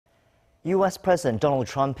US President Donald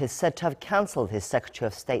Trump is said to have cancelled his Secretary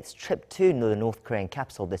of State's trip to the North Korean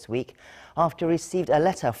capital this week after he received a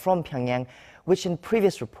letter from Pyongyang which in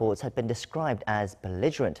previous reports had been described as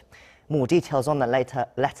belligerent. More details on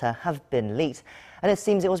that letter have been leaked, and it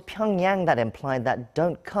seems it was Pyongyang that implied that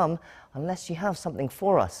don't come unless you have something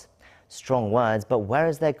for us. Strong words, but where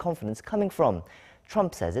is their confidence coming from?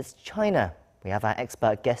 Trump says it's China. We have our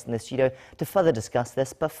expert guest in the studio to further discuss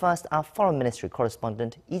this, but first our Foreign Ministry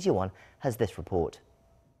correspondent, Lee has this report.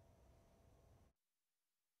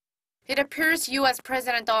 It appears U.S.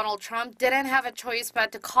 President Donald Trump didn't have a choice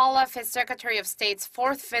but to call off his Secretary of State's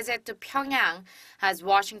fourth visit to Pyongyang, as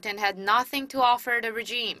Washington had nothing to offer the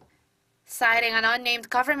regime. Citing an unnamed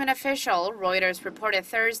government official, Reuters reported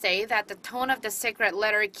Thursday that the tone of the secret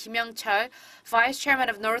letter Kim Yong-chol, vice chairman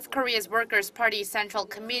of North Korea's Workers' Party Central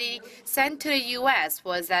Committee, sent to the U.S.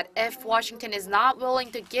 was that if Washington is not willing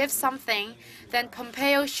to give something, then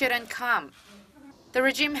Pompeo shouldn't come. The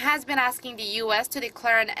regime has been asking the U.S. to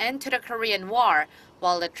declare an end to the Korean War,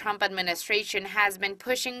 while the Trump administration has been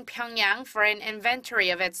pushing Pyongyang for an inventory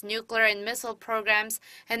of its nuclear and missile programs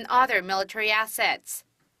and other military assets.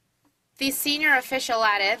 The senior official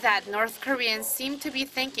added that North Koreans seem to be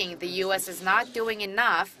thinking the U.S. is not doing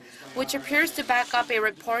enough, which appears to back up a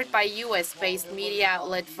report by U.S.-based media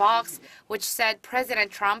outlet Vox, which said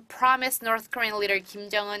President Trump promised North Korean leader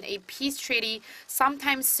Kim Jong-un a peace treaty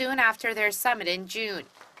sometime soon after their summit in June.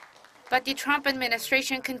 But the Trump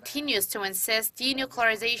administration continues to insist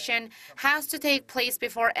denuclearization has to take place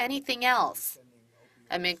before anything else.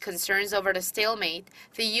 Amid concerns over the stalemate,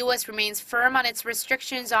 the U.S. remains firm on its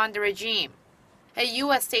restrictions on the regime. A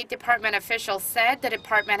U.S. State Department official said the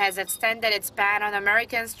department has extended its ban on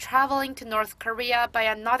Americans traveling to North Korea by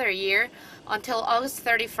another year until August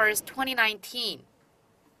 31, 2019.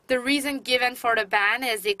 The reason given for the ban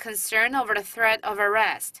is the concern over the threat of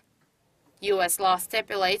arrest. U.S. law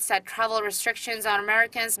stipulates that travel restrictions on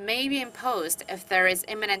Americans may be imposed if there is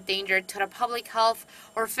imminent danger to the public health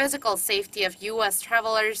or physical safety of U.S.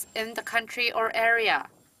 travelers in the country or area.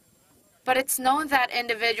 But it's known that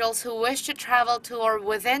individuals who wish to travel to or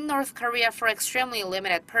within North Korea for extremely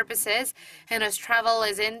limited purposes and whose travel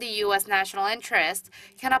is in the U.S. national interest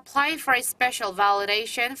can apply for a special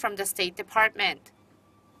validation from the State Department.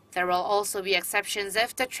 There will also be exceptions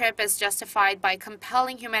if the trip is justified by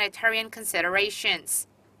compelling humanitarian considerations.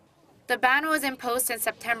 The ban was imposed in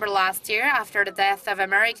September last year after the death of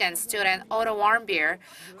American student Otto Warmbier,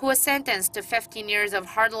 who was sentenced to 15 years of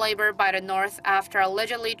hard labor by the North after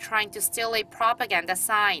allegedly trying to steal a propaganda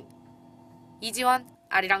sign.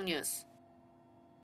 Arirang News.